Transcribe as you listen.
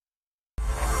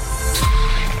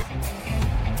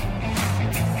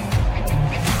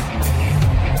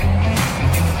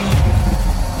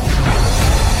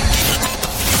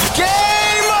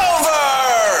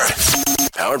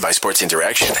powered by Sports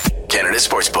Interaction, Canada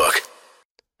Sportsbook.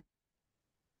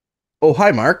 Oh,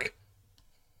 hi, Mark.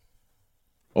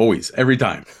 Always, every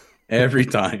time. Did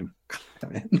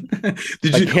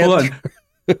you hold on?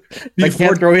 I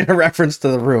can't throw in a reference to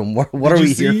the room. What are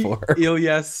we here for?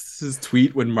 Elias's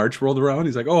tweet when March rolled around.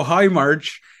 He's like, "Oh, hi,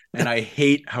 March," and I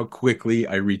hate how quickly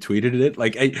I retweeted it.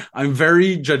 Like I'm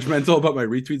very judgmental about my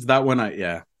retweets. That one,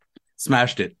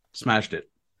 smashed it.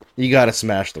 You got to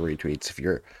smash the retweets if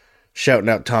you're shouting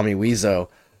out Tommy Wiseau.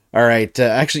 All right,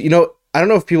 actually, I don't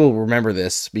know if people remember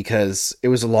this because it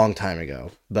was a long time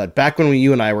ago, but back when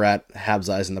you and I were at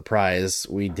Habs Eyes and the Prize,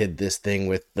 we did this thing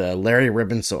with Larry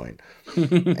Ribbensoin.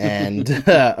 And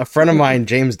a friend of mine,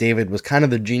 James David, was kind of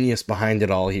the genius behind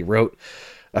it all. He wrote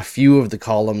a few of the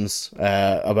columns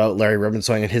about Larry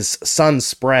Ribbensoin and his son,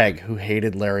 Sprague, who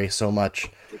hated Larry so much.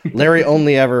 Larry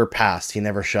only ever passed. He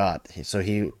never shot. So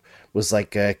he was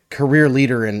like a career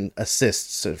leader in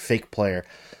assists, a fake player.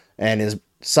 And his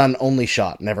son only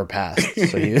shot, never passed.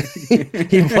 So he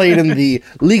played in the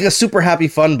Liga Super Happy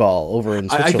Fun Ball over in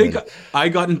Switzerland. I think I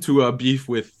got into a beef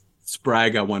with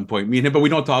Sprague at one point, me and him, but we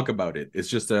don't talk about it. It's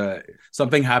just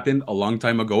something happened a long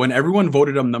time ago, and everyone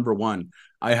voted him number 1.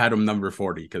 I had him number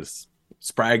 40 because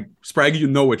Sprague, you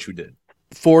know what you did.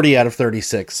 40 out of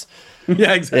 36.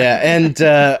 Yeah, exactly. Yeah, and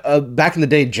back in the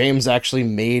day, James actually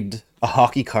made a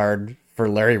hockey card for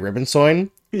Larry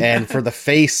Ribbensoin, and for the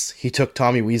face, he took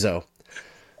Tommy Wiseau.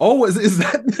 Oh, is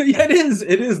that? Yeah,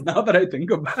 it is. Now that I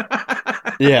think about it.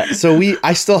 Yeah, so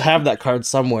I still have that card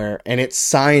somewhere, and it's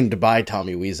signed by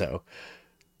Tommy Wiseau.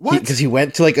 What? Because he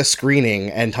went to like a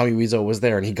screening, and Tommy Wiseau was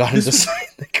there, and he got him to sign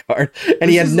the card, and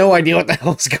he had no idea what the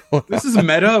hell was going on. This is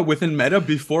meta within meta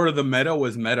before the meta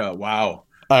was meta. Wow.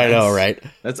 I know, right?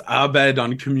 That's Abed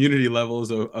on community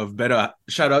levels of beta.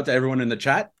 Shout out to everyone in the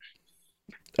chat.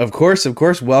 Of course.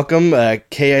 Welcome.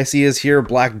 KIC is here.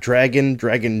 Black Dragon,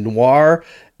 Dragon Noir,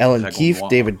 Ellen Keefe, Noir.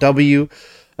 David W,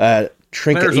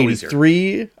 Trinket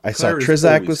 83. I saw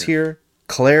Trizak was here.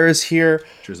 Claire is here.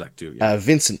 Trizak too. Yeah.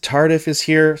 Vincent Tardif is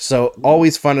here. So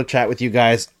always fun to chat with you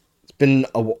guys. It's been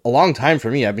a long time for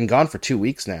me. I've been gone for 2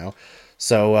 weeks now.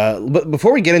 So, but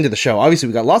before we get into the show, obviously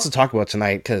we got lots to talk about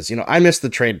tonight because, I missed the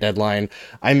trade deadline.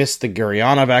 I missed the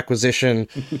Gurionov acquisition.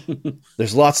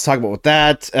 There's lots to talk about with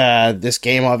that. This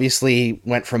game obviously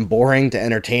went from boring to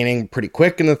entertaining pretty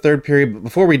quick in the third period. But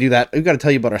before we do that, we've got to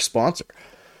tell you about our sponsor.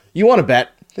 You want to bet?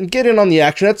 Then get in on the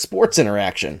action at Sports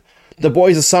Interaction. The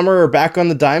boys of summer are back on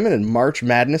the diamond and March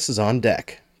Madness is on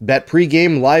deck. Bet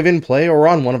pregame, live in play, or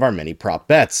on one of our many prop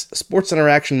bets. Sports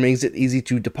Interaction makes it easy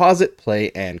to deposit, play,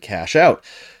 and cash out.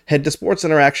 Head to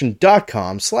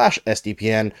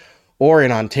sportsinteraction.com/SDPN, or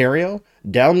in Ontario,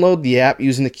 download the app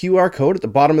using the QR code at the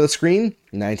bottom of the screen.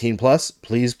 19 plus,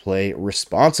 please play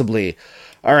responsibly.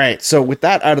 All right, so with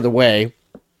that out of the way,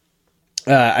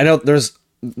 I know there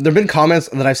have been comments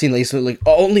that I've seen recently, like,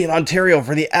 only in Ontario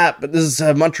for the app, but this is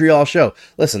a Montreal show.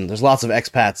 Listen, there's lots of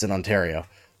expats in Ontario.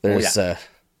 There's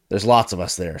lots of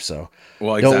us there, so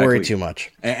don't worry too much.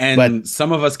 But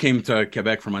some of us came to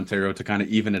Quebec from Ontario to kind of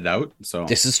even it out. So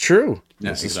this is true.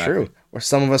 This is true. Or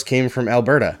some of us came from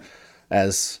Alberta,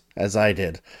 as I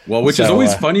did. Well, which is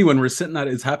always funny when we're sitting at.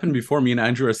 It's happened before. Me and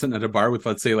Andrew are sitting at a bar with,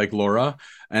 let's say, like Laura,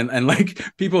 and like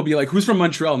people be like, "Who's from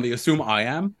Montreal?" And they assume I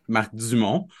am Marc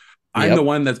Dumont. I'm the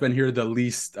one that's been here the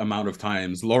least amount of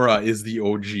times. Laura is the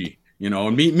OG.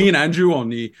 And me and Andrew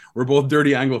we're both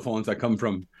dirty Anglophones that come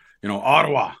from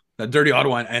Ottawa. That dirty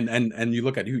Ottawa, and you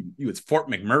look at you, it's Fort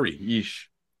McMurray. Yeesh.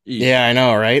 Yeah, I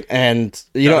know, right? And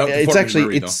it's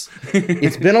actually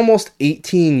it's been almost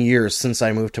 18 years since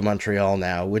I moved to Montreal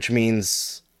now, which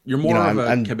means you're more of a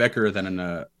Quebecer than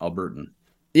an Albertan.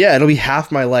 Yeah, it'll be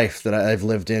half my life that I've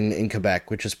lived in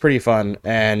Quebec, which is pretty fun.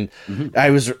 And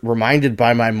I was reminded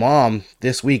by my mom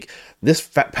this week,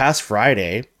 past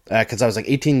Friday. Because I was like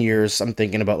 18 years, I'm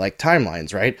thinking about like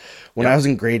timelines, right? When I was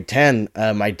in grade 10,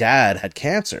 my dad had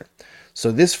cancer. So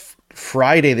this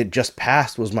Friday that just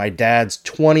passed was my dad's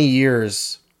 20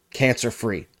 years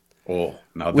cancer-free. Oh,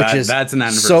 now that's an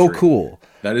anniversary. So cool.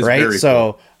 That is right? Very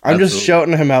so cool. I'm just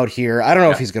shouting him out here. I don't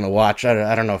know if he's going to watch.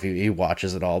 I don't know if he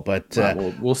watches it all, but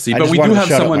we'll see. But we do have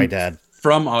someone my dad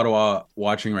from Ottawa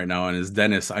watching right now, and it's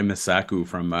Dennis Imisaku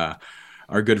from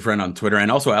our good friend on Twitter. And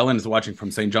also Ellen is watching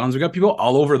from St. John's. We got people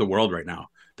all over the world right now.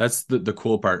 That's the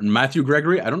cool part. And Matthew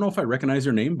Gregory, I don't know if I recognize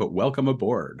your name, but welcome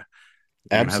aboard.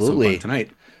 Absolutely.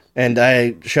 Tonight. And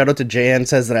I shout out to JN,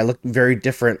 says that I look very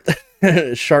different.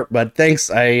 Sharp bud. Thanks.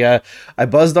 I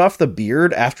buzzed off the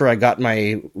beard after I got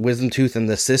my wisdom tooth and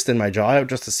the cyst in my jaw out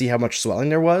just to see how much swelling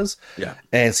there was. Yeah.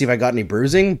 And see if I got any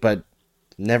bruising, but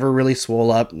never really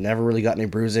swole up, never really got any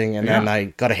bruising, and then I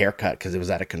got a haircut because it was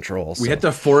out of control. We had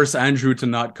to force Andrew to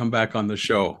not come back on the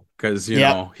show because you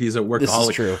know he's a workaholic. This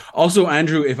is true. Also,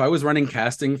 Andrew, if I was running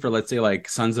casting for, let's say, like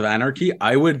Sons of Anarchy,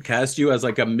 I would cast you as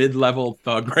like a mid-level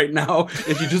thug right now.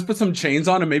 If you just put some chains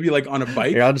on and maybe like on a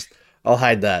bike. Here, I'll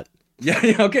hide that. Yeah,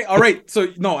 okay, all right. So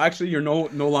no, actually, you're no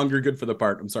longer good for the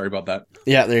part. I'm sorry about that.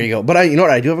 Yeah, there you go. But you know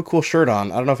what? I do have a cool shirt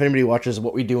on. I don't know if anybody watches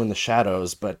What We Do in the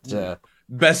Shadows, but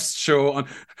best show on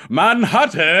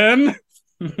Manhattan.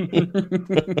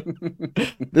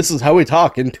 This is how we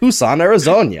talk in Tucson,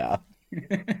 Arizona.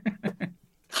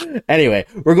 Anyway,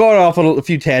 we're going off on a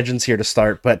few tangents here to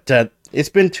start, but it's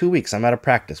been 2 weeks. I'm out of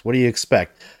practice. What do you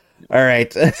expect? All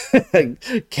right.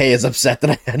 Kay is upset that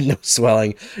I had no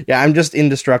swelling. Yeah, I'm just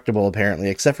indestructible, apparently,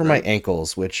 except for my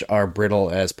ankles, which are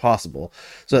brittle as possible.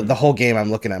 So the whole game,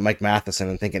 I'm looking at Mike Matheson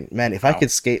and thinking, man, if I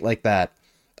could skate like that,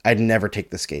 I'd never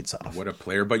take the skates off. What a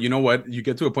player. But you know what? You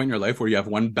get to a point in your life where you have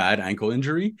one bad ankle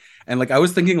injury. And like I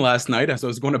was thinking last night as I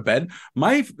was going to bed,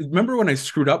 remember when I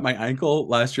screwed up my ankle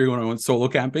last year when I went solo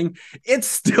camping? It's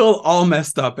still all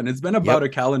messed up and it's been about a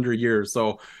calendar year.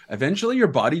 So eventually your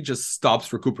body just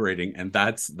stops recuperating. And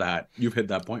that's that. You've hit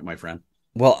that point, my friend.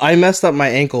 Well, I messed up my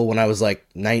ankle when I was like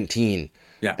 19.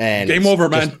 Yeah. And game over,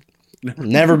 man.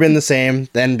 Never been the same.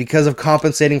 Then because of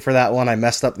compensating for that one, I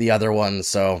messed up the other one.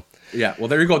 So yeah, well,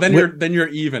 there you go. Then you're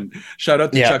even. Shout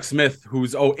out to Chuck Smith,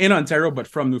 who's in Ontario but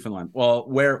from Newfoundland. Well,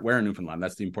 where in Newfoundland?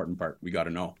 That's the important part. We got to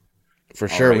know. For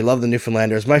sure, we love the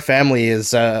Newfoundlanders. My family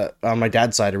is on my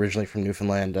dad's side originally from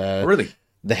Newfoundland. Really?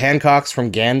 The Hancocks from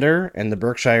Gander and the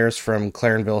Berkshires from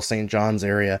Clarenville, St. John's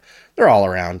area. They're all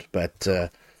around, but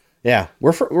yeah,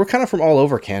 we're kind of from all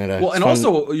over Canada. Well, and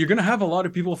also you're going to have a lot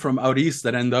of people from out east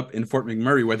that end up in Fort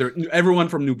McMurray. Whether everyone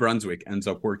from New Brunswick ends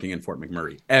up working in Fort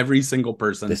McMurray. Every single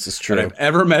person this is true that I've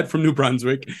ever met from New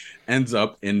Brunswick ends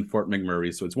up in Fort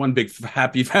McMurray. So it's one big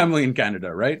happy family in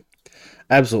Canada, right?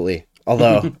 Absolutely.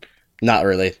 Although not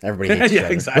really. Everybody hates each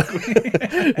other.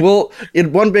 Exactly. Well,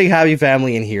 in one big happy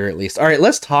family in here at least. All right,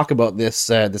 let's talk about this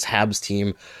Habs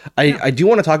team. I do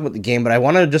want to talk about the game, but I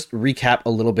want to just recap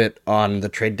a little bit on the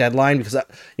trade deadline because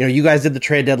you guys did the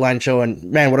trade deadline show, and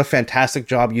man, what a fantastic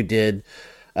job you did.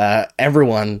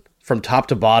 Everyone from top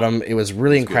to bottom, it was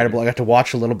really incredible. Good. I got to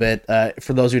watch a little bit.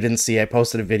 For those who didn't see, I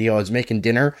posted a video. I was making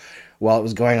dinner while it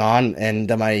was going on, and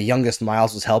my youngest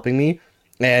Miles was helping me.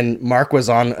 And Mark was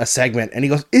on a segment, and he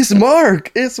goes, "It's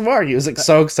Mark! It's Mark!" He was like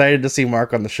so excited to see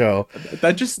Mark on the show.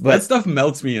 That stuff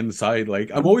melts me inside.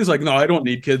 Like I'm always like, no, I don't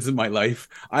need kids in my life.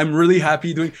 I'm really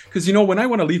happy doing because when I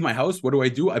want to leave my house, what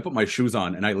do? I put my shoes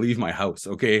on and I leave my house.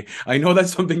 Okay, I know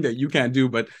that's something that you can't do,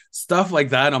 but stuff like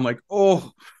that, I'm like,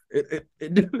 oh, it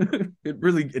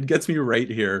really gets me right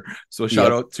here. So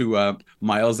shout out to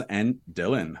Miles and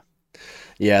Dylan.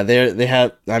 Yeah, they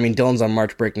have. I mean, Dylan's on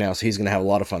March break now, so he's going to have a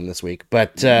lot of fun this week.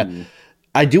 But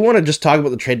I do want to just talk about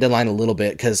the trade deadline a little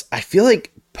bit because I feel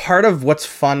like part of what's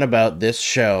fun about this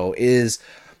show is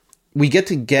we get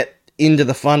to get into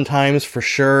the fun times for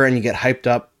sure, and you get hyped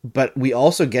up. But we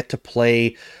also get to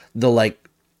play the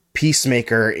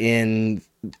peacemaker in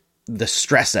the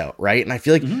stress out, right? And I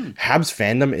feel like Habs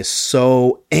fandom is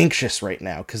so anxious right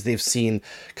now because they've seen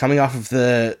coming off of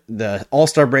the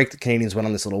All-Star break, the Canadians went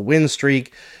on this little win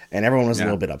streak, and everyone was a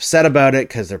little bit upset about it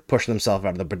because they're pushing themselves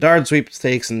out of the Bedard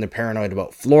sweepstakes, and they're paranoid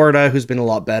about Florida, who's been a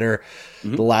lot better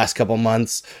the last couple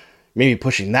months, maybe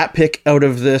pushing that pick out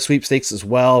of the sweepstakes as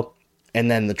well. And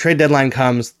then the trade deadline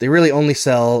comes, they really only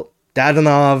sell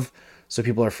Dadonov, so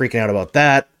people are freaking out about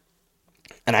that.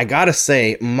 And I gotta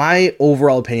say, my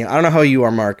overall opinion, I don't know how you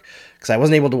are, Mark, because I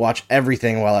wasn't able to watch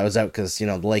everything while I was out because,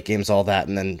 the late games, all that,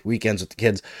 and then weekends with the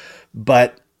kids.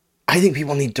 But I think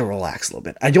people need to relax a little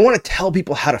bit. I don't want to tell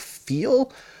people how to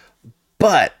feel,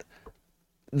 but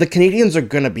the Canadians are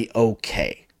going to be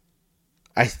okay.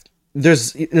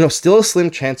 There's, still a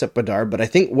slim chance at Bedard, but I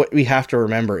think what we have to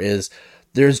remember is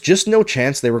there's just no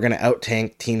chance they were going to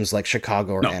out-tank teams like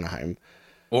Chicago or Anaheim.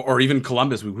 Or even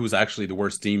Columbus, who's actually the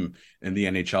worst team in the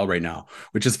NHL right now,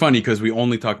 which is funny because we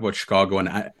only talk about Chicago,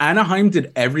 and Anaheim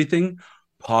did everything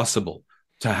possible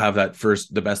to have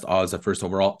the best odds at first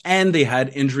overall, and they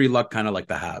had injury luck kind of like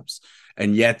the Habs,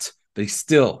 and yet they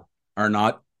still are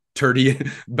not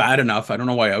bad enough. I don't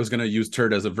know why I was going to use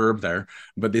turd as a verb there,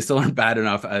 but they still aren't bad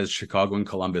enough as Chicago and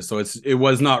Columbus. So it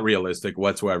was not realistic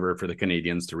whatsoever for the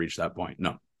Canadians to reach that point.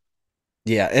 No.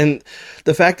 Yeah, and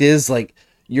the fact is,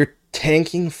 you're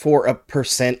tanking for a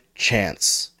percent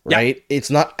chance, right? Yeah. It's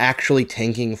not actually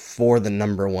tanking for the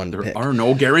number one pick. There are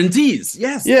no guarantees.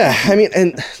 Yes. Yeah, I mean,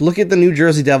 and look at the New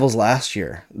Jersey Devils last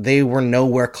year. They were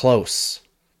nowhere close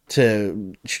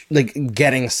to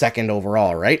getting second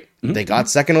overall, right? Mm-hmm. They got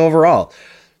second overall.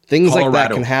 Things like that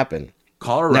Colorado. can happen.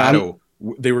 Colorado,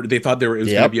 they thought it was going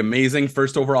to Yep. be amazing.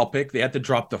 First overall pick, they had to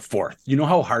drop to 4th. You know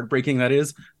how heartbreaking that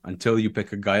is until you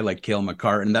pick a guy like Cale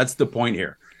Makar, and that's the point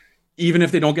here. Even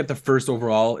if they don't get the first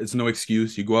overall, it's no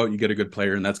excuse. You go out, you get a good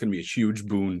player, and that's going to be a huge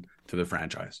boon to the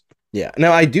franchise. Yeah.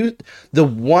 Now the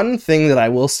one thing that I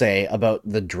will say about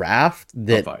the draft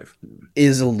that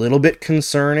is a little bit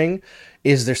concerning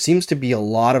is there seems to be a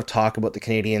lot of talk about the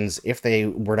Canadians, if they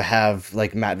were to have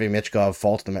like Matvei Michkov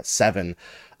fall to them at 7,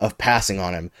 of passing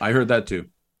on him. I heard that too.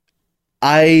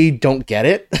 I don't get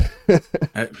it.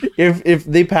 if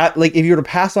they if you were to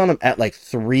pass on him at like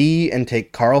 3 and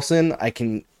take Carlson, I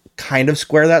can kind of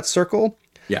square that circle.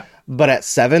 Yeah. But at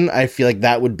 7, I feel like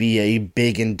that would be a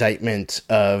big indictment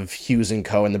of Hughes and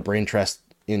Co. and the brain trust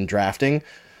in drafting.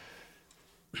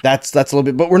 That's a little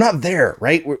bit, but we're not there,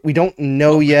 right? We don't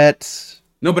know yet.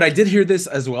 No, but I did hear this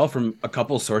as well from a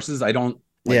couple sources. I don't,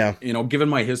 given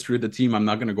my history of the team, I'm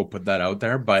not going to go put that out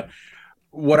there. But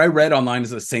what I read online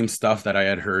is the same stuff that I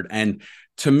had heard. And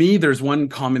to me, there's one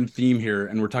common theme here,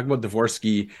 and we're talking about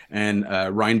Dvorsky and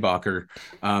Reinbacher.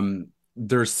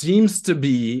 There seems to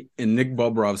be in Nick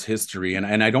Bobrov's history,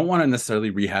 and I don't want to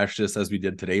necessarily rehash this as we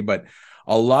did today, but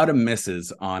a lot of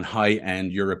misses on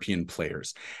high-end European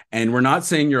players. And we're not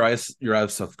saying Juraj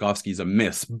Slafkovsky is a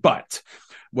miss, but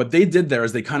what they did there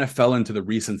is they kind of fell into the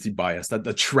recency bias, that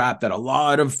the trap that a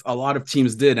lot of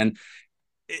teams did. And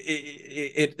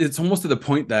it's almost to the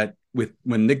point that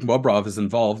when Nick Bobrov is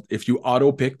involved, if you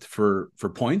auto-picked for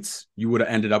points, you would have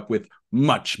ended up with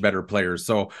much better players.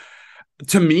 So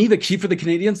to me, the key for the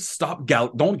Canadians,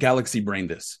 don't galaxy brain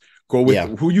this. Go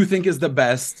with who you think is the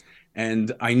best.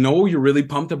 And I know you're really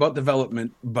pumped about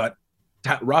development, but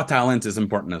raw talent is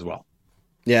important as well.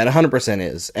 Yeah, it 100%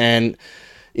 is. And,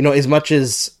 as much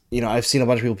as, I've seen a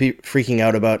bunch of people freaking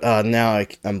out about, now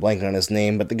I'm blanking on his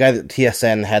name, but the guy that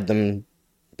TSN had them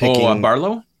picking.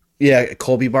 Barlow? Yeah,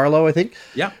 Colby Barlow, I think.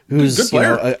 Yeah, who's good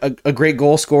player. A great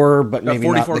goal scorer, but maybe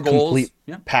not the goals.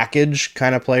 Complete package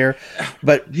kind of player.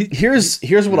 But here's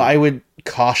what I would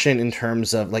caution in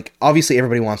terms of, like, obviously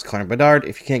everybody wants Connor Bedard.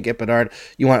 If you can't get Bedard,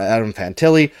 you want Adam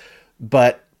Fantilli.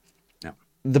 But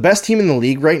the best team in the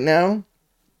league right now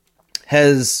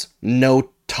has no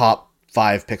top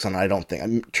 5 picks on it. I don't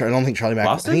think Charlie Mack.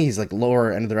 I think he's like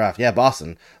lower end of the draft. Yeah,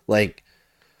 Boston. Like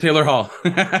Taylor Hall.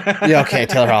 Yeah, okay,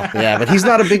 Taylor Hall. Yeah, but he's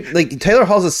not a big Taylor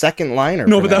Hall's a second liner.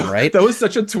 No, but right? That was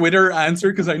such a Twitter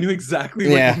answer because I knew exactly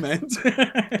what you meant.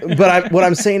 But what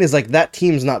I'm saying is, like, that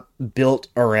team's not built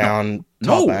around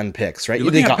top end picks, right?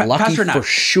 They got lucky for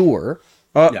sure.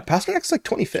 Pasternak's like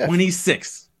 25th.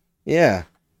 26th. Yeah.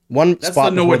 One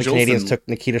spot before the Canadians took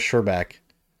Nikita Scherbak.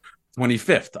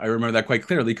 25th. I remember that quite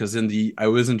clearly because I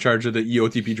was in charge of the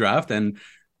EOTP draft, and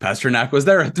Pasternak was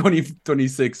there at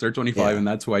 26 or 25, and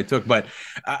that's who I took. But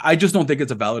I just don't think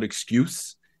it's a valid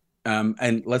excuse.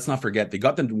 And let's not forget, they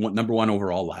got the number 1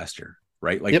 overall last year,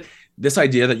 right? Like this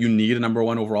idea that you need a number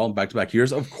 1 overall in back-to-back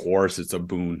years, of course it's a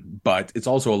boon, but it's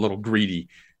also a little greedy.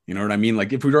 You know what I mean?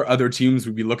 Like, if we were other teams,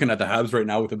 we'd be looking at the Habs right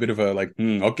now with a bit of a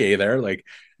okay there. Like,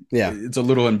 it's a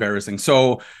little embarrassing.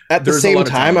 So at the same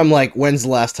time, I'm like, when's the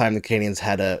last time the Canadians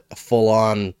had a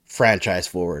full-on franchise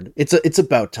forward? It's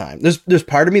about time. There's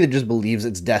part of me that just believes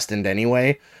it's destined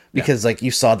anyway, because like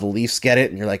you saw the Leafs get it,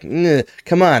 and you're like,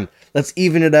 come on, let's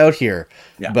even it out here.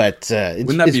 Yeah. But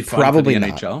wouldn't that be fun probably for the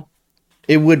NHL? Not.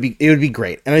 It would be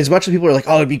great. And as much as people are like,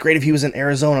 oh, it'd be great if he was in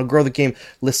Arizona, grow the game.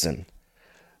 Listen.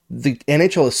 The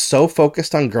NHL is so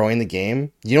focused on growing the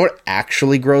game. You know what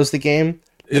actually grows the game?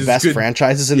 The best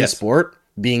franchises in the sport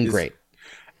being great.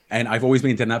 And I've always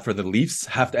maintained that for the Leafs.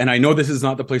 And I know this is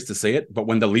not the place to say it, but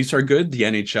when the Leafs are good, the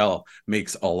NHL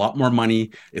makes a lot more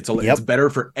money. It's better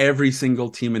for every single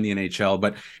team in the NHL.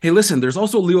 But hey, listen, there's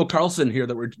also Leo Carlsson here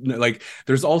that we're like,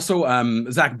 there's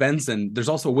also Zach Benson. There's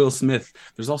also Will Smith.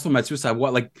 There's also Mathieu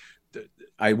Savoie. Like,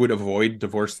 I would avoid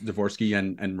Dvorsky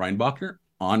and Reinbacher,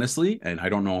 honestly, and I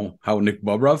don't know how Nick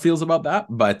Bobrov feels about that,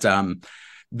 but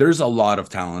there's a lot of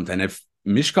talent, and if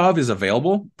Michkov is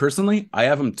available, personally, I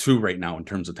have him 2 right now in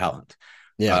terms of talent.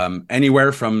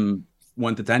 Anywhere from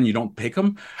 1 to 10, you don't pick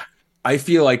him. I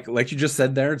feel like you just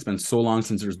said there, it's been so long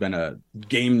since there's been a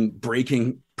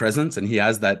game-breaking presence, and he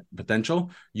has that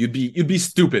potential. You'd be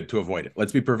stupid to avoid it.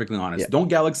 Let's be perfectly honest. Don't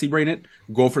galaxy brain it.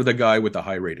 Go for the guy with the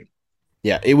high rating.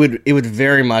 Yeah, it would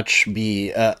very much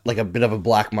be like a bit of a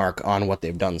black mark on what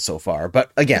they've done so far.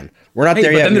 But again, we're not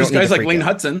there yet. But then there's guys like Lane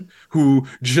Hudson, who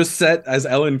just set, as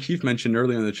Ellen Keefe mentioned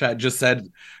earlier in the chat, just said,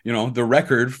 the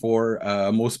record for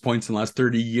most points in the last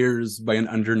 30 years by an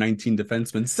under 19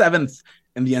 defenseman, 7th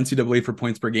in the NCAA for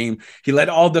points per game. He led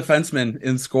all defensemen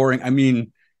in scoring. I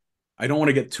mean, I don't want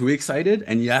to get too excited.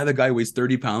 And yeah, the guy weighs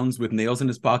 30 pounds with nails in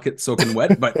his pocket, soaking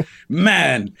wet. But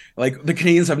man, like the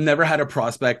Canadians have never had a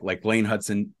prospect like Blaine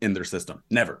Hudson in their system.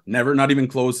 Never, not even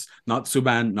close. Not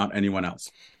Subban, not anyone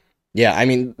else. Yeah, I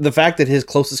mean, the fact that his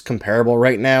closest comparable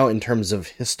right now in terms of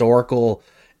historical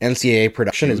NCAA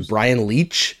production is Brian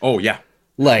Leetch. Oh, yeah.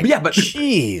 Like, yeah, but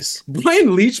jeez, Brian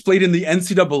Leetch played in the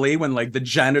NCAA when like the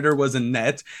janitor was in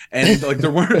net, and like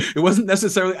there weren't. It wasn't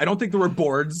necessarily. I don't think there were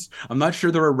boards. I'm not sure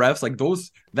there were refs. Like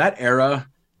that era,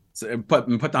 pas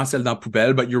dans celle dans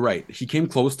poubelle. But you're right. He came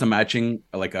close to matching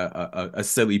like a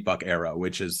silly puck era,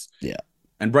 which is yeah.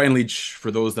 And Brian Leetch, for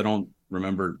those that don't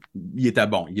remember, il était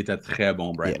bon. Il était très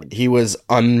bon, Brian Leetch. He was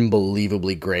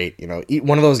unbelievably great. You know,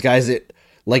 one of those guys that,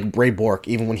 like Bray Bork,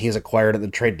 even when he was acquired at the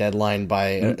trade deadline by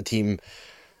a team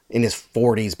in his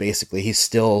 40s, basically, he's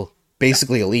still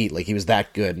basically elite. Like, he was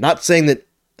that good. Not saying that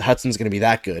Hudson's going to be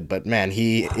that good, but man,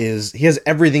 he has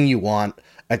everything you want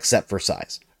except for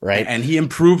size, right? And he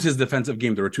improved his defensive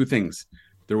game. There were two things.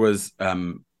 There was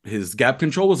his gap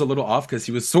control was a little off because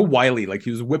he was so wily, like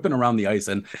he was whipping around the ice.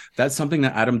 And that's something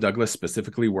that Adam Douglas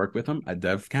specifically worked with him at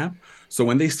Dev Camp. So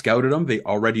when they scouted him, they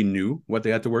already knew what they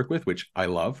had to work with, which I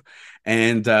love.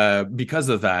 And because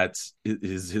of that,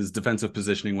 his defensive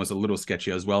positioning was a little sketchy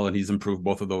as well. And he's improved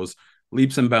both of those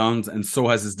leaps and bounds. And so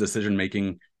has his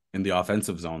decision-making in the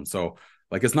offensive zone. So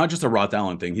like, it's not just a Roth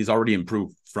Allen thing. He's already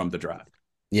improved from the draft.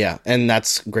 Yeah, and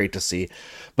that's great to see.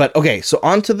 But okay, so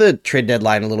on to the trade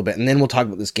deadline a little bit, and then we'll talk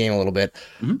about this game a little bit.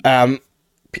 Mm-hmm.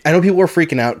 I know people were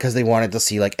freaking out because they wanted to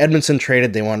see like Edmondson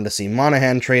traded, they wanted to see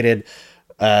Monahan traded.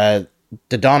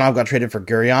 Dadonov got traded for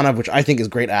Gurianov, which I think is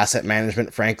great asset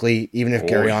management, frankly. Even if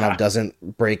Gurianov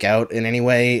doesn't break out in any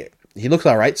way, he looks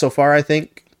all right so far, I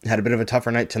think. Had a bit of a tougher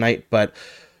night tonight, but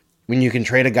when you can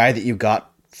trade a guy that you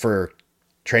got for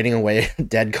trading away a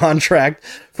dead contract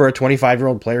for a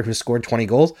 25-year-old player who scored 20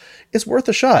 goals, it's worth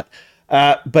a shot.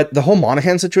 But the whole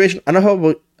Monahan situation, I don't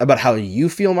know about how you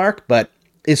feel, Mark, but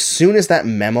as soon as that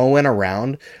memo went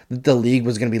around that the league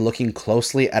was going to be looking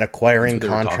closely at acquiring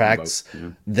contracts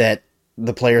that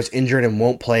the player's injured and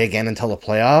won't play again until the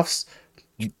playoffs,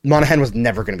 Monahan was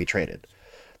never going to be traded.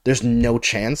 There's no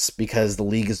chance because the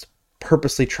league is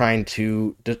purposely trying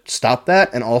to stop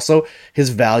that, and also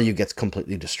his value gets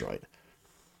completely destroyed.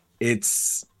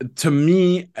 It's, to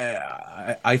me,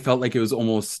 I felt like it was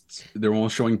they're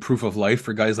almost showing proof of life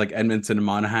for guys like Edmondson and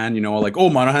Monahan, you know, like,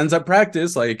 oh, Monahan's at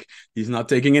practice, like he's not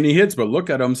taking any hits, but look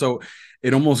at him. So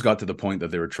it almost got to the point that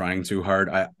they were trying too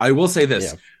hard. I will say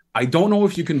this. Yeah. I don't know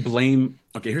if you can blame,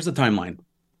 okay, here's the timeline.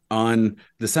 On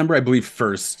December, I believe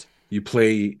 1st, you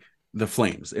play the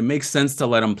Flames. It makes sense to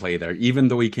let him play there, even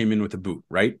though he came in with a boot,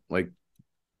 right? Like,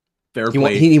 fair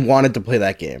play. He wanted to play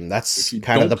that game. That's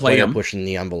kind of the player pushing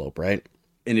the envelope, right?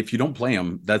 And if you don't play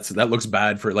him, that looks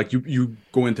bad for, like, you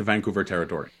go into Vancouver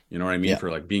territory. You know what I mean? Yeah. For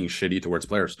like being shitty towards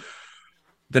players.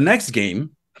 The next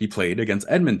game he played against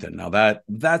Edmonton. Now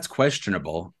that's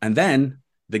questionable. And then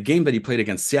the game that he played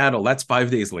against Seattle, that's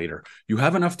 5 days later. You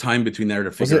have enough time between there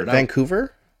to figure it out.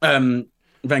 Vancouver?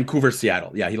 Vancouver,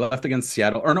 Seattle. Yeah, he left against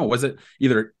Seattle. Or no, was it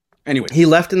either? Anyway. He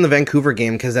left in the Vancouver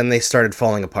game because then they started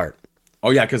falling apart. Oh,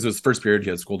 yeah, because it was first period,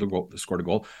 he had scored a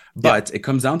goal. But it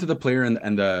comes down to the player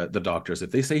and the doctors.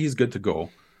 If they say he's good to go,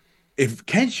 if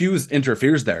Kent Hughes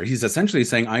interferes there, he's essentially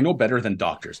saying, I know better than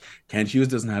doctors. Kent Hughes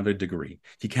doesn't have a degree.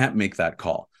 He can't make that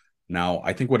call. Now,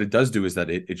 I think what it does do is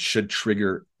that it should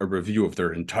trigger a review of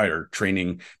their entire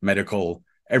training, medical,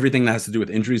 everything that has to do with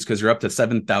injuries, because you're up to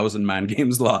 7,000 man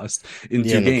games lost in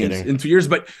 2 games in 2 years.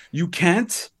 But you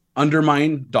can't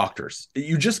undermine doctors.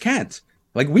 You just can't.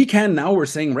 Like, we can now, we're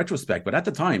saying retrospect, but at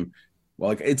the time,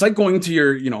 well, like, it's like going to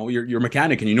your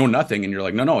mechanic and you know nothing, and you're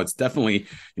like, no, it's definitely,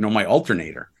 my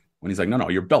alternator. When he's like, no,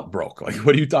 your belt broke. Like,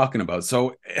 what are you talking about?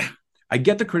 So I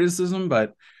get the criticism,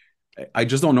 but I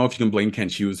just don't know if you can blame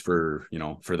Kent Hughes for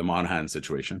the Monahan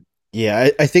situation. Yeah,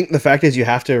 I think the fact is you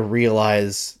have to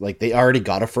realize, like, they already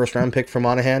got a first-round pick for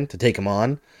Monahan to take him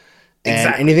on.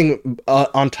 And anything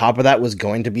on top of that was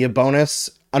going to be a bonus.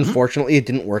 Unfortunately, it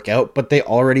didn't work out, but they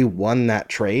already won that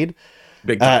trade.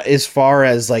 As far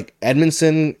as like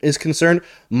Edmondson is concerned,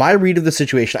 my read of the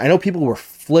situation, I know people were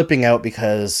flipping out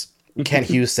because Kent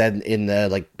Hughes said in the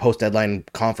like post-deadline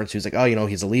conference, he was like, oh,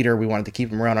 he's a leader. We wanted to keep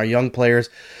him around our young players.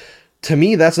 To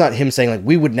me, that's not him saying like,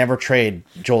 we would never trade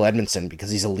Joel Edmondson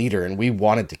because he's a leader and we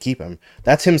wanted to keep him.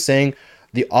 That's him saying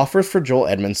the offers for Joel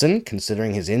Edmondson,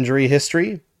 considering his injury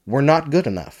history, were not good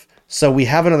enough. So we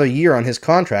have another year on his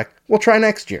contract. We'll try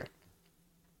next year.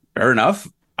 Fair enough.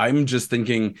 I'm just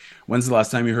thinking, when's the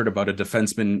last time you heard about a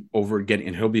defenseman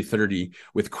and he'll be 30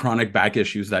 with chronic back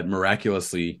issues that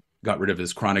miraculously got rid of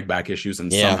his chronic back issues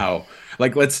and somehow,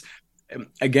 like,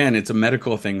 again, it's a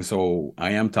medical thing, so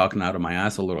I am talking out of my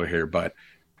ass a little here, but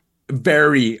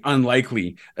very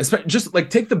unlikely. Just like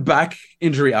take the back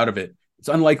injury out of it. It's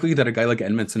unlikely that a guy like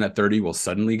Edmondson at 30 will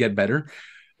suddenly get better.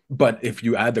 But if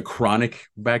you add the chronic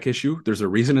back issue, there's a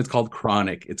reason it's called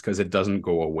chronic. It's because it doesn't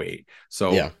go away.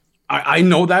 So Yeah. I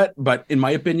know that, but in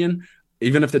my opinion,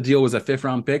 even if the deal was a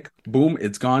 5th-round pick, boom,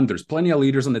 it's gone. There's plenty of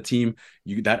leaders on the team.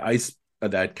 That ice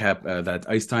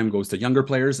time goes to younger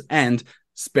players and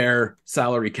spare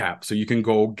salary cap, so you can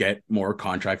go get more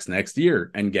contracts next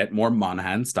year and get more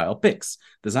Monahan style picks.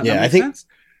 Does that make sense?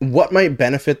 What might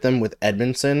benefit them with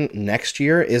Edmondson next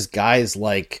year is guys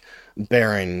like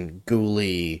Barron,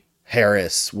 Gooley,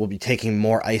 Harris will be taking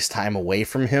more ice time away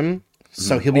from him.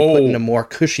 So he'll be put in a more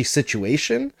cushy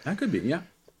situation. That could be, yeah.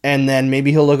 And then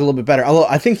maybe he'll look a little bit better. Although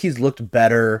I think he's looked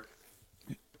better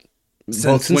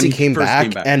since he came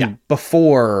back and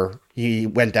before he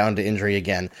went down to injury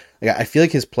again. Like, I feel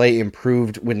like his play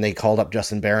improved when they called up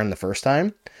Justin Barron the first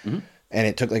time. And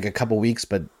it took like a couple weeks,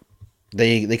 but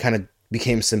they kind of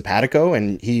became simpatico,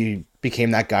 and he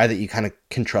became that guy that you kind of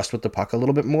can trust with the puck a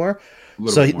little bit more.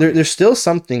 There's still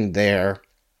something there.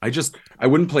 I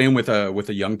wouldn't play him with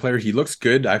a young player. He looks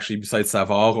good actually, besides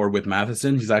Savard or with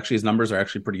Matheson. His numbers are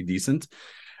actually pretty decent.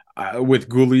 With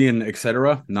Gooley and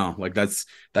etc. No, like that's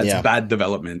bad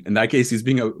development. In that case,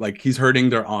 he's hurting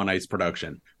their on ice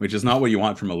production, which is not what you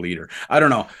want from a leader. I don't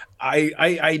know.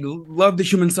 I love the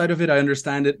human side of it. I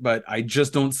understand it, but I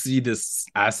just don't see this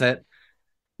asset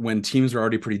when teams are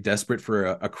already pretty desperate for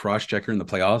a cross checker in the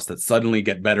playoffs that suddenly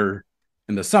get better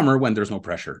in the summer when there's no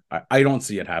pressure. I don't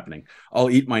see it happening. I'll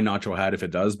eat my nacho hat if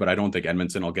it does, but I don't think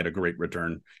Edmondson will get a great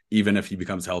return, even if he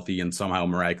becomes healthy and somehow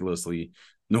miraculously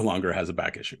no longer has a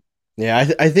back issue.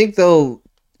 Yeah, I think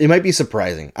it might be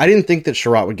surprising. I didn't think that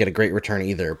Sherratt would get a great return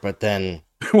either, but then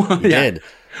he did.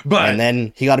 And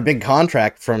then he got a big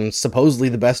contract from supposedly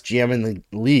the best GM in the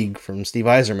league from Steve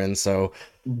Yzerman. So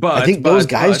I think those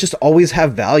guys just always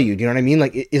have value. Do you know what I mean?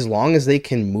 Like, as long as they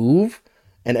can move,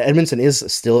 and Edmondson is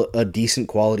still a decent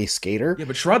quality skater. Yeah,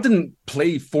 but Sherratt didn't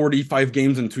play 45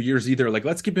 games in 2 years either. Like,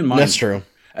 let's keep in mind. That's true.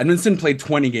 Edmondson played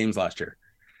 20 games last year.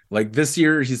 Like, this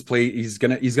year he's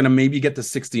gonna maybe get to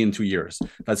 60 in 2 years.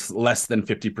 That's less than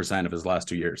 50% of his last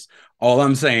 2 years. All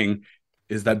I'm saying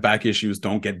is that back issues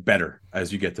don't get better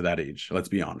as you get to that age. Let's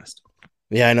be honest.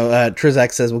 Yeah, I know.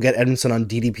 Trizak says we'll get Edmondson on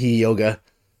DDP yoga.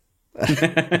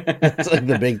 That's like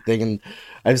the big thing, and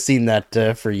I've seen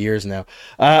that for years now.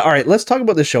 All right, let's talk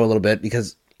about the show a little bit,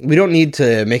 because we don't need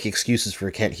to make excuses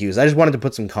for Kent Hughes. I just wanted to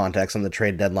put some context on the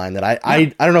trade deadline that I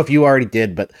don't know if you already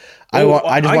did, but I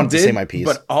just wanted to say my piece.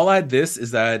 But I'll add this,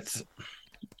 is that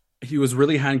he was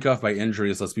really handcuffed by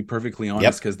injuries. Let's be perfectly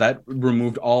honest, because that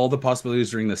removed all the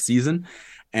possibilities during the season.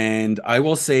 And I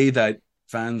will say that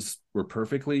fans were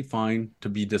perfectly fine to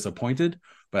be disappointed,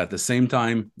 but at the same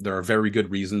time, there are very good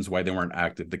reasons why they weren't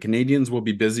active. The Canadians will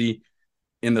be busy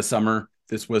in the summer.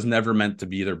 This was never meant to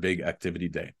be their big activity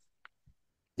day.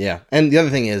 Yeah, and the other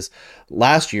thing is,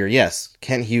 last year, yes,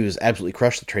 Kent Hughes absolutely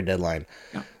crushed the trade deadline.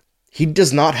 Yeah. He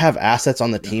does not have assets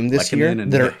on the team this year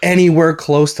that are anywhere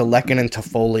close to Lehkonen,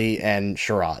 Toffoli, and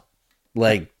Sherratt.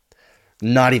 Like,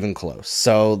 not even close.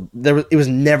 So it was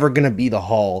never going to be the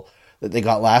haul that they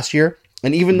got last year.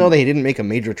 And even though they didn't make a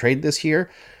major trade this year,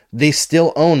 they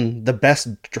still own the best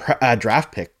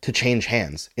draft pick to change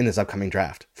hands in this upcoming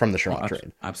draft from the Sherratt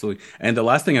trade. Absolutely. And the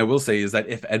last thing I will say is that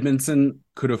if Edmondson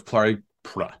could have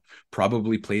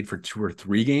probably played for 2 or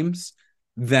 3 games,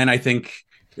 then I think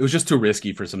it was just too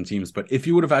risky for some teams. But if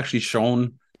he would have actually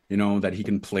shown, that he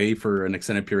can play for an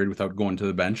extended period without going to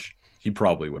the bench, he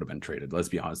probably would have been traded. Let's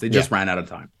be honest. They just ran out of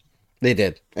time. They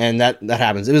did. And that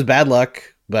happens. It was bad luck,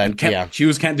 but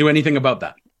Hughes can't do anything about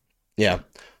that. Yeah.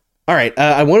 All right.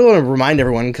 I want to remind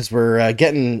everyone, because we're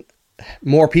getting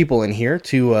more people in here,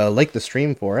 to like the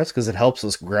stream for us, because it helps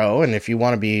us grow. And if you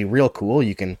want to be real cool,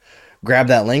 you can grab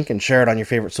that link and share it on your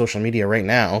favorite social media right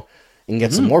now and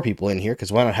get some more people in here,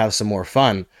 because why not have some more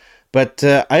fun? But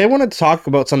I wanted to talk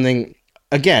about something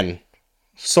again.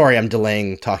 Sorry, I'm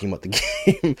delaying talking about the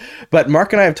game, but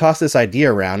Mark and I have tossed this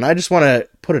idea around. I just want to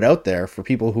put it out there for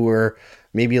people who are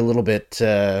maybe a little bit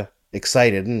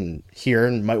excited and here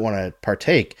and might want to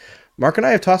partake. Mark and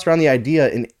I have tossed around the idea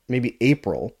in maybe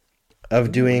April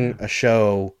of doing a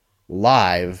show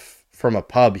live from a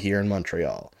pub here in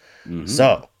Montreal.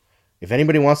 So if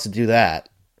anybody wants to do that,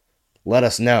 let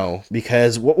us know,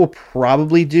 because what we'll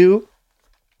probably do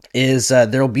is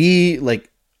there'll be like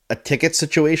a ticket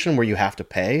situation where you have to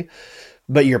pay,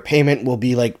 but your payment will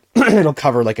be like, it'll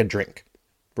cover like a drink,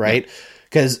 right?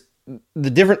 Because the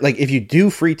different, like if you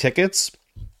do free tickets,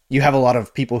 you have a lot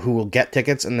of people who will get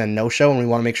tickets and then no show, and we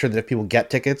want to make sure that if people get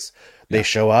tickets, they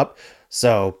show up.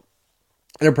 So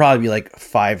it'll probably be like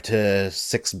 $5 to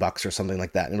 $6 or something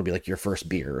like that, and it'll be like your first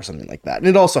beer or something like that. And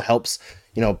it also helps,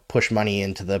 push money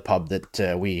into the pub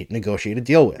that we negotiate a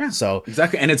deal with. Yeah, so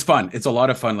exactly, and it's fun. It's a lot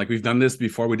of fun. Like we've done this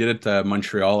before. We did it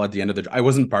Montreal at the end of I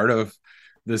wasn't part of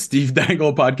the Steve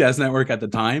Dangle podcast network at the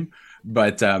time,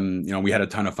 but we had a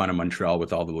ton of fun in Montreal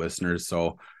with all the listeners.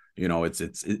 So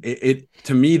it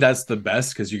to me, that's the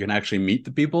best, because you can actually meet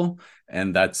the people,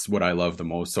 and that's what I love the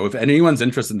most. So if anyone's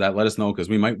interested in that, let us know, because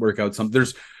we might work out some.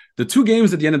 There's the 2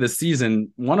 games at the end of the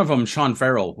season. One of them, Sean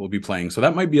Farrell will be playing, so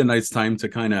that might be a nice time to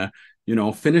kind of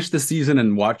finish the season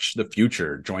and watch the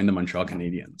future. Join the Montreal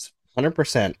Canadiens.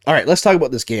 100%. All right, let's talk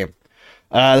about this game.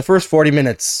 The first 40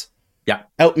 minutes,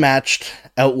 outmatched,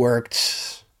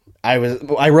 outworked.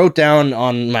 I wrote down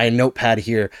on my notepad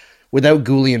here, without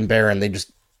Gouli and Barron,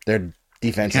 their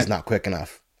defense is not quick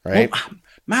enough, right? Well,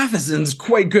 Matheson's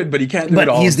quite good, but he can't do it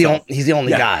all. He's the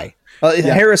only guy.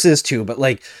 Harris is too, but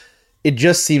it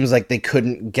just seems like they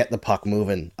couldn't get the puck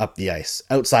moving up the ice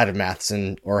outside of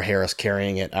Matheson or Harris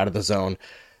carrying it out of the zone.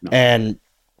 No. And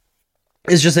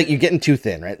it's just like you're getting too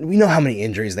thin, right? We know how many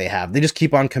injuries they have. They just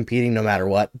keep on competing no matter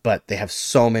what, but they have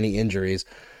so many injuries.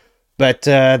 But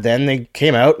then they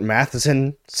came out,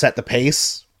 Matheson set the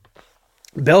pace.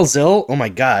 Belzile, oh my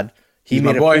God. He's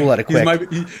made a fool out of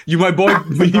Quick. You my boy,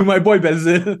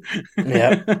 Belzile.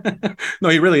 Yeah. No,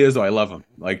 he really is, though. I love him.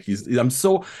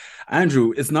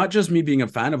 Andrew, it's not just me being a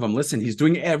fan of him. Listen, he's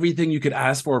doing everything you could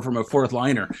ask for from a fourth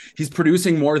liner. He's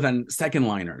producing more than second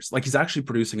liners. He's actually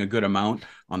producing a good amount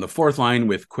on the fourth line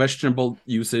with questionable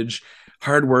usage,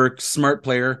 hard work, smart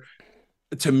player.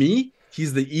 To me,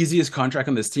 he's the easiest contract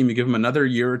on this team. You give him another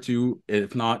year or two.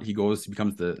 If not, he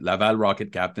becomes the Laval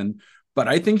Rocket captain. But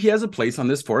I think he has a place on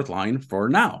this fourth line for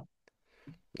now.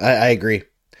 I agree.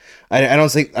 I don't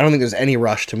think there's any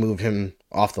rush to move him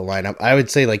off the lineup. I would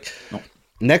say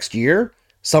next year,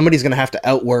 somebody's going to have to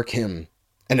outwork him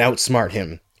and outsmart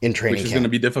him in training camp. Which is going to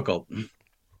be difficult.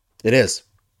 It is.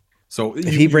 So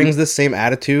if he brings this same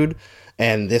attitude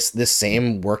and this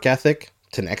same work ethic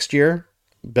to next year,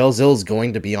 Belzile's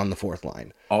going to be on the fourth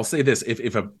line. I'll say this: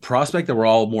 if a prospect that we're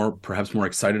all perhaps more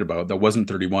excited about that wasn't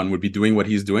 31 would be doing what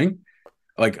he's doing,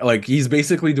 like he's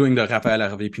basically doing the Raphaël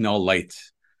Harvey-Pinard light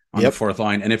on the fourth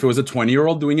line. And if it was a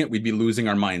 20-year-old doing it, we'd be losing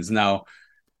our minds. Now,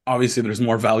 obviously, there's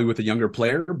more value with a younger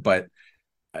player, but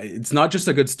it's not just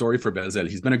a good story for Belzile.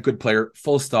 He's been a good player,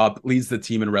 full stop, leads the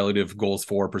team in relative goals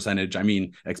for percentage. I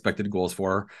mean, expected goals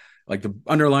for. The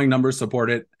underlying numbers support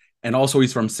it. And also,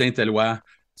 he's from Saint-Éloi,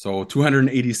 so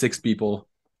 286 people,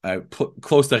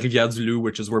 close to Rivière-du-Loup,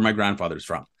 which is where my grandfather's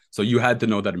from. So you had to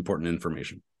know that important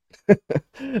information.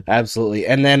 Absolutely.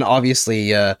 And then,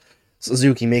 obviously,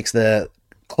 Suzuki makes the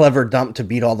clever dump to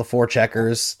beat all the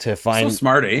forecheckers to find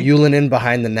Yulin in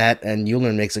behind the net, and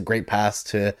Yulin makes a great pass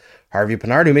to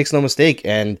Harvey-Pinard, who makes no mistake.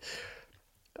 And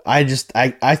I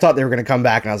thought they were going to come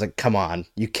back, and I was like, come on,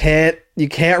 you can't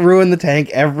ruin the tank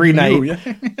every night.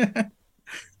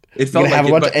 It felt like have a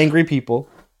bunch of angry people,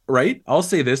 right? I'll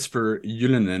say this for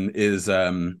Yulinen is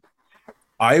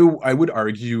I would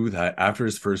argue that after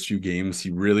his first few games, he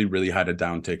really, really had a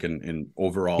downtick in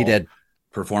overall. He did.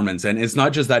 Performance. And it's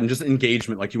not just that, and just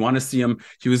engagement. You want to see him.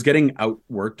 He was getting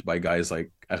outworked by guys like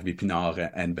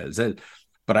Harvey-Pinard and Belzile.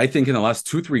 But I think in the last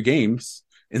 2-3 games,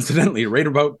 incidentally, right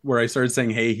about where I started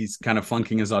saying, hey, he's kind of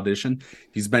flunking his audition,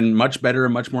 he's been much better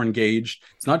and much more engaged.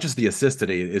 It's not just the assist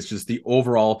today, it's just the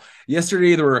overall.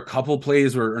 Yesterday, there were a couple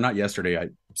plays or not yesterday.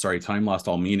 Time lost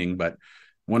all meaning, but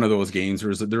one of those games,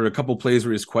 there were a couple plays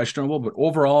where he's questionable. But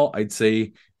overall, I'd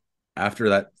say after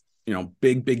that,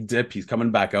 big dip, he's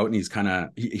coming back out, and he's kind of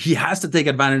he has to take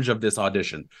advantage of this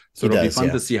audition. So it'll be fun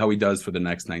to see how he does for the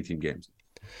next 19 games.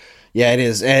 Yeah, it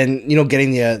is. And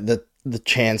getting the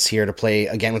chance here to play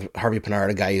again with Harvey-Pinard,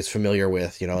 a guy he's familiar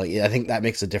with, I think that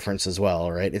makes a difference as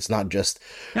well, right? It's not just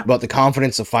about the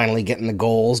confidence of finally getting the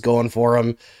goals going for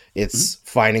him. It's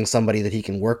finding somebody that he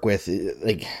can work with.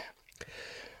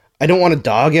 I don't want to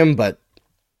dog him, but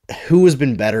who has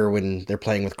been better when they're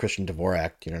playing with Christian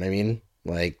Dvorak? You know what I mean?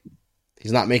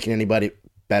 He's not making anybody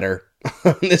better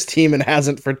on this team and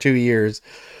hasn't for 2 years.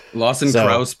 Lawson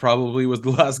Krause probably was the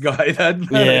last guy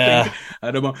that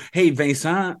I don't know. Hey,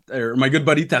 Vincent, or my good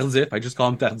buddy Tardif, I just call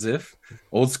him Tardif,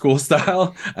 old school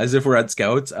style, as if we're at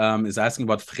Scouts, is asking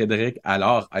about Frédéric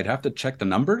Allard. I'd have to check the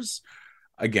numbers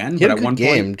again. He had a good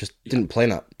game, just didn't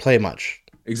play much.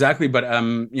 Exactly, but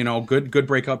good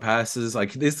breakup passes.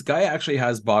 This guy actually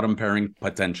has bottom pairing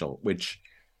potential, which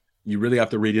you really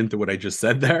have to read into what I just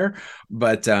said there.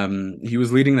 But he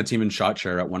was leading the team in shot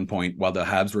share at one point while the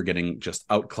Habs were getting just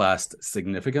outclassed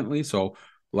significantly. So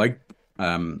like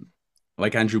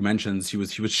like Andrew mentions, he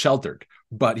was sheltered,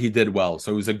 but he did well.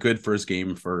 So it was a good first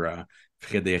game for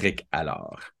Frédéric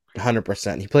Allard.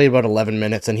 100%. He played about 11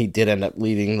 minutes, and he did end up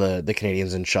leading the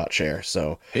Canadians in shot share.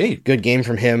 So, hey, good game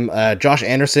from him. Josh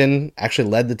Anderson actually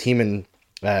led the team in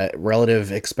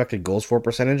relative expected goals for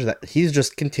percentage. That he's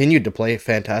just continued to play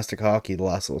fantastic hockey the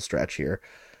last little stretch here.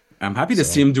 I'm happy to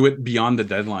see him do it beyond the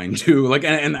deadline too. Like,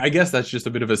 and I guess that's just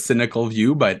a bit of a cynical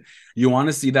view, but you want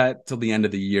to see that till the end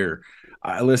of the year.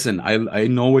 Listen, I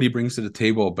know what he brings to the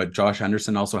table, but Josh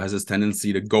Anderson also has this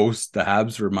tendency to ghost the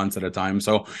Habs for months at a time.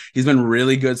 So he's been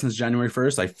really good since January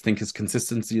 1st. I think his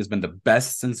consistency has been the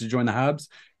best since he joined the Habs.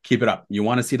 Keep it up. You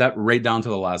want to see that right down to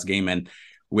the last game. And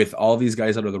with all these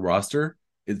guys out of the roster,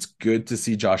 it's good to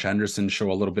see Josh Anderson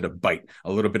show a little bit of bite,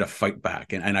 a little bit of fight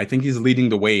back. And I think he's leading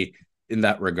the way in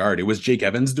that regard. It was Jake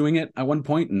Evans doing it at one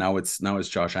point, and now it's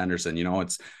Josh Anderson. You know,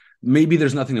 it's maybe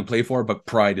there's nothing to play for, but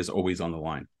pride is always on the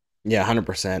line. Yeah,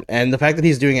 100%. And the fact that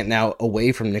he's doing it now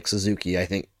away from Nick Suzuki, I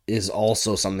think, is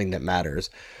also something that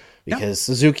matters. Because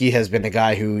Suzuki has been a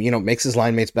guy who, you know, makes his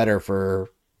line mates better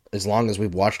for as long as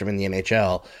we've watched him in the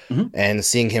NHL. Mm-hmm. And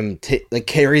seeing him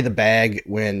carry the bag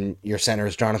when your center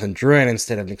is Jonathan Drouin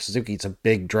instead of Nick Suzuki, it's a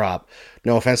big drop.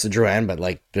 No offense to Drouin, but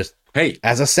like just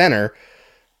as a center.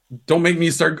 Don't make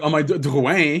me start on my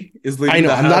Drouin is leading. I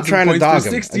know, I'm not trying to dog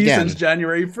him again. Since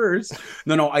January 1st.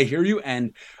 No, I hear you.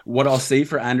 And what I'll say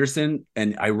for Anderson,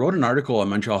 and I wrote an article on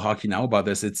Montreal Hockey Now about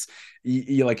this. It's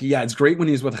it's great when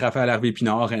he's with Raphaël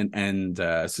Harvey-Pinard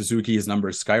and Suzuki, his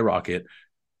numbers skyrocket,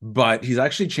 but he's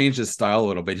actually changed his style a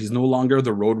little bit. He's no longer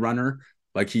the road runner.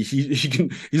 Like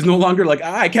he's no longer like,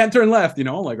 I can't turn left, you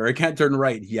know, like, or I can't turn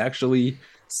right. He actually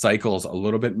cycles a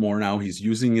little bit more now. He's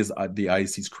using the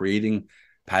ice. He's creating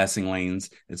passing lanes.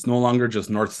 It's no longer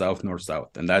just north-south,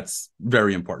 and that's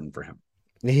very important for him.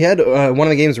 He had one of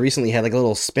the games recently had like a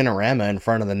little spinorama in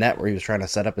front of the net where he was trying to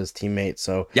set up his teammate.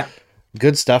 So yeah,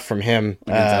 good stuff from him.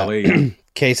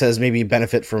 Kay says maybe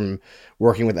benefit from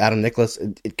working with Adam Nicholas.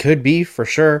 It could be for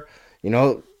sure. You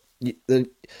know,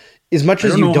 as much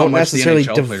as you don't necessarily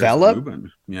develop.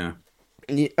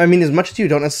 I mean, as much as you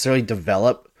don't necessarily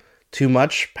develop too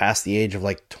much past the age of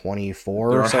like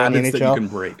 24 or so in the NHL. That you can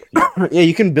break. Yeah,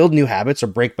 you can build new habits or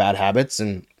break bad habits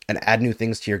and add new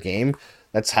things to your game.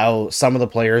 That's how some of the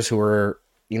players who are,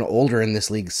 you know, older in this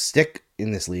league stick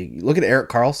in this league. Look at Erik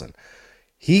Karlsson.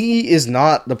 He is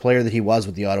not the player that he was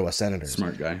with the Ottawa Senators.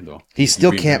 Smart guy, though. He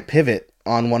still can't pivot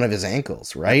on one of his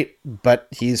ankles, right? But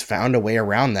he's found a way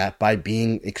around that by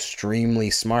being extremely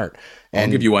smart. And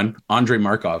I'll give you one. Andrei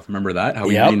Markov. Remember that? How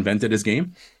he reinvented his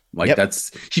game? Like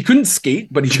he couldn't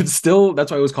skate, but he could still, that's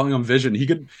why I was calling him Vision. He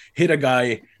could hit a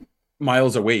guy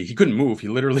miles away. He couldn't move. He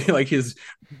literally, like his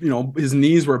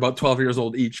knees were about 12 years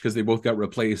old each because they both got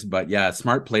replaced. But yeah,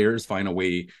 smart players find a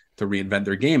way to reinvent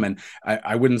their game. And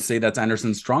I wouldn't say that's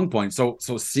Anderson's strong point. So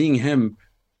seeing him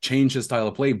change his style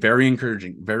of play, very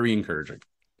encouraging, very encouraging.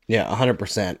 Yeah,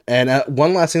 100%. And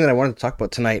one last thing that I wanted to talk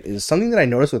about tonight is something that I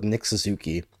noticed with Nick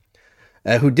Suzuki,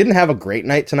 who didn't have a great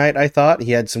night tonight, I thought.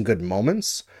 He had some good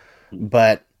moments.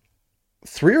 But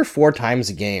 3 or 4 times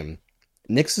a game,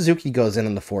 Nick Suzuki goes in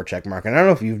on the forecheck mark. And I don't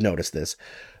know if you've noticed this,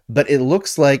 but it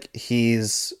looks like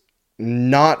he's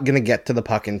not going to get to the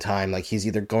puck in time. Like he's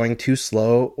either going too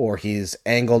slow or he's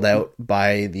angled out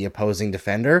by the opposing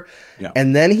defender. Yeah.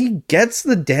 And then he gets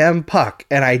the damn puck.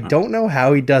 And I don't know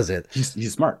how he does it.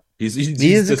 He's smart. He's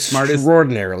the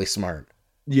extraordinarily smart.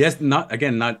 Yes, not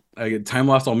time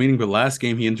lost all meaning, but last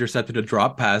game he intercepted a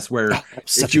drop pass where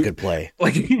such a good play.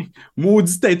 Like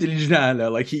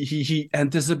like he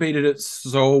anticipated it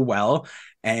so well,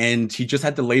 and he just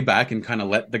had to lay back and kind of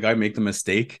let the guy make the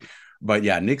mistake. But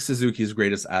yeah, Nick Suzuki's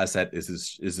greatest asset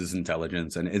is his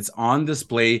intelligence, and it's on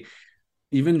display.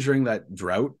 Even during that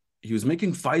drought, he was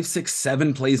making 5, 6,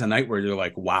 7 plays a night where you're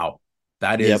like, wow,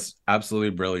 that is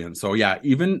absolutely brilliant. So yeah,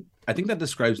 I think that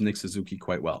describes Nick Suzuki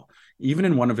quite well. Even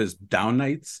in one of his down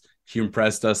nights, he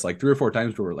impressed us like 3 or 4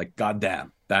 times where we're like, God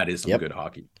damn, that is some good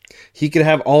hockey. He could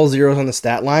have all zeros on the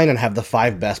stat line and have the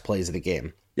 5 best plays of the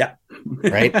game. Yeah.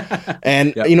 Right?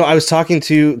 And, you know, I was talking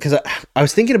to, because I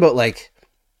was thinking about like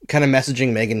kind of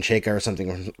messaging Megan Chayka or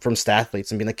something from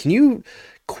Stathletes and being like, can you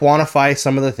quantify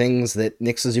some of the things that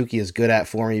Nick Suzuki is good at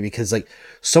for me? Because like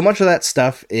so much of that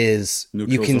stuff is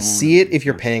neutral you can zone. See it if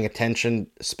you're paying attention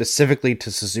specifically to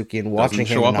Suzuki and watching him.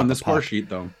 Show up on the score sheet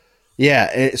though.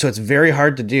 Yeah, so it's very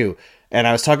hard to do. And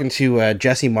I was talking to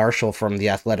Jesse Marshall from The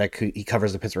Athletic, who he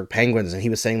covers the Pittsburgh Penguins, and he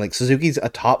was saying like Suzuki's a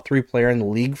top 3 player in the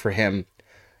league for him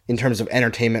in terms of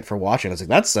entertainment for watching. I was like,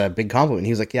 that's a big compliment.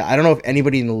 He was like, yeah, I don't know if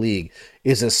anybody in the league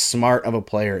is as smart of a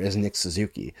player as Nick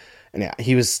Suzuki. And yeah,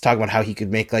 he was talking about how he could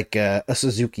make like a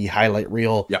Suzuki highlight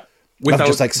reel of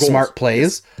just like goals. Smart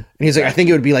plays. And he's like, I think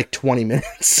it would be like 20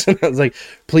 minutes. And I was like,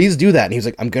 please do that. And he was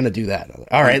like, I'm going to do that. Like,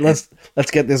 all right, let's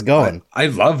get this going. I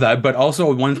love that. But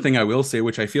also one thing I will say,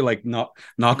 which I feel like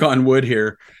knock on wood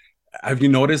here, have you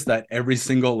noticed that every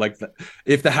single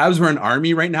if the Habs were an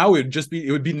army right now, it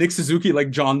would be Nick Suzuki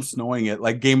like Jon Snowing it,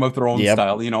 like Game of Thrones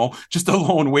style, you know, just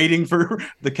alone waiting for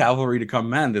the cavalry to come.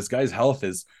 Man, this guy's health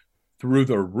is through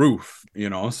the roof, you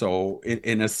know. So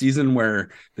in a season where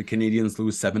the Canadians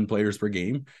lose 7 players per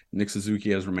game, Nick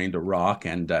Suzuki has remained a rock,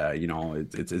 and you know,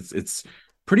 it's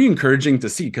pretty encouraging to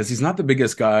see, because he's not the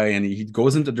biggest guy and he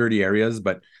goes into dirty areas,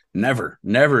 but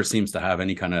never seems to have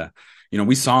any kind of, you know,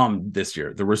 we saw him this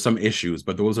year. There were some issues,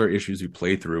 but those are issues we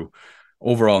play through.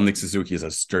 Overall, Nick Suzuki is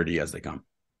as sturdy as they come.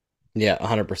 Yeah,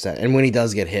 100%. And when he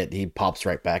does get hit, he pops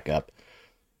right back up.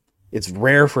 It's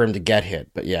rare for him to get hit,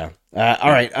 but yeah.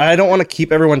 All right, I don't want to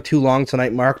keep everyone too long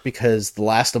tonight, Mark, because The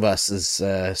Last of Us is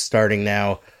starting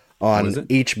now on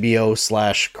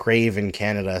HBO/Crave in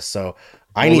Canada, so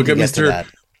I need to get to that.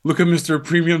 Look at Mr.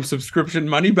 Premium Subscription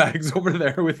Moneybags over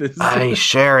there with his... I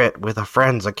share it with a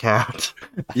friend's account.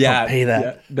 Yeah, pay that.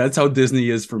 Yeah, that's how Disney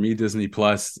is for me, Disney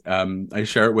Plus. I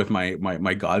share it with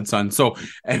my godson. So,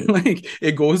 and like,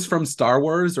 it goes from Star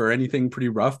Wars or anything pretty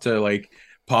rough to like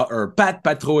Pat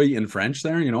Patrouille in French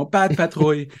there, you know, Pat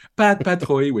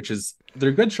Patrouille, which is,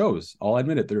 they're good shows. I'll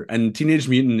admit it. And Teenage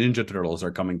Mutant Ninja Turtles are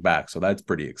coming back. So that's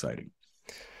pretty exciting.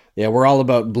 Yeah, we're all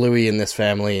about Bluey in this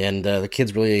family, and the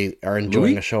kids really are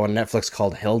enjoying a show on Netflix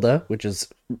called Hilda, which is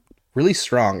really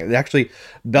strong. Actually,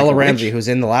 Bella Ramsey, who's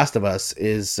in The Last of Us,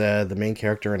 is the main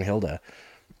character in Hilda.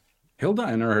 Hilda?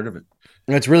 I never heard of it.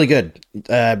 It's really good.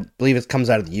 I believe it comes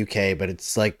out of the UK, but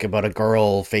it's like about a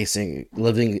girl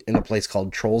living in a place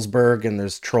called Trollsburg, and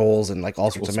there's trolls and like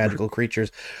all sorts of magical creatures.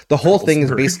 The whole thing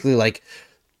is basically like,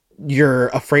 you're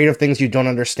afraid of things you don't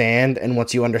understand, and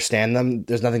once you understand them,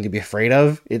 there's nothing to be afraid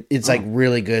of. It's like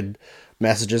really good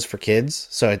messages for kids,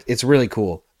 so it's really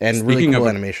cool, and Speaking really cool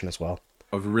animation as well.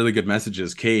 Of really good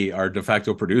messages, Kay, our de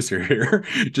facto producer here,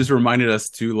 just reminded us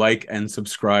to like and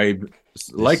subscribe,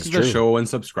 show and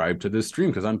subscribe to this stream,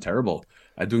 because I'm terrible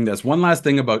at doing this. One last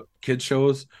thing about kids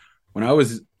shows. When I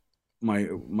was my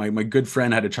good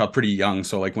friend had a child pretty young,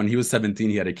 so like when he was 17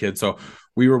 he had a kid, so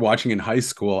we were watching in high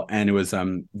school, and it was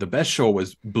the best show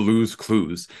was Blue's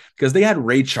Clues, because they had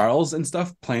Ray Charles and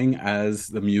stuff playing as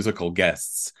the musical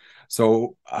guests.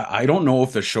 So I don't know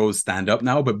if the shows stand up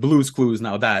now, but Blue's Clues,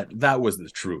 now that was the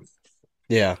truth.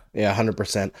 Yeah,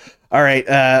 100%. All right,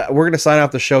 we're gonna sign off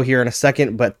the show here in a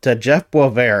second, but Jeff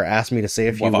Boisvert asked me to say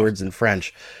a few words in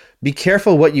French. Be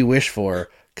careful what you wish for,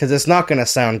 because it's not going to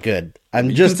sound good.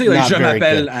 You just can say, like, Je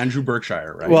m'appelle Andrew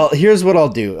Berkshire, right? Well, here's what I'll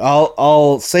do.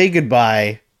 I'll say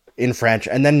goodbye in French,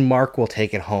 and then Mark will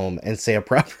take it home and say a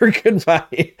proper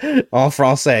goodbye en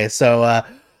français. So,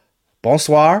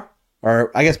 bonsoir,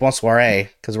 or I guess bonsoiré,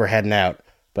 because we're heading out.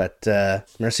 But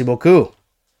merci beaucoup.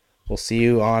 We'll see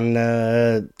you on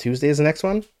Tuesday is the next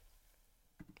one?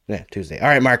 Yeah, Tuesday. All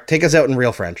right, Mark, take us out in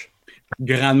real French.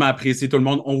 Grandement apprécié tout le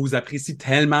monde, on vous apprécie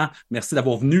tellement. Merci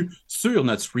d'avoir venu sur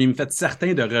notre stream. Faites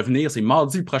certain de revenir, c'est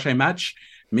mardi le prochain match.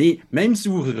 Mais même si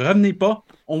vous ne revenez pas,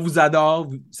 on vous adore.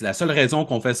 C'est la seule raison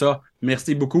qu'on fait ça.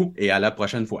 Merci beaucoup et à la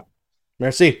prochaine fois.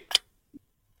 Merci.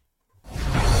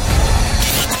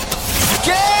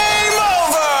 Game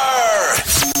over!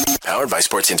 Powered by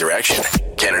Sports Interaction,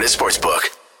 Canada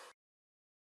Sportsbook.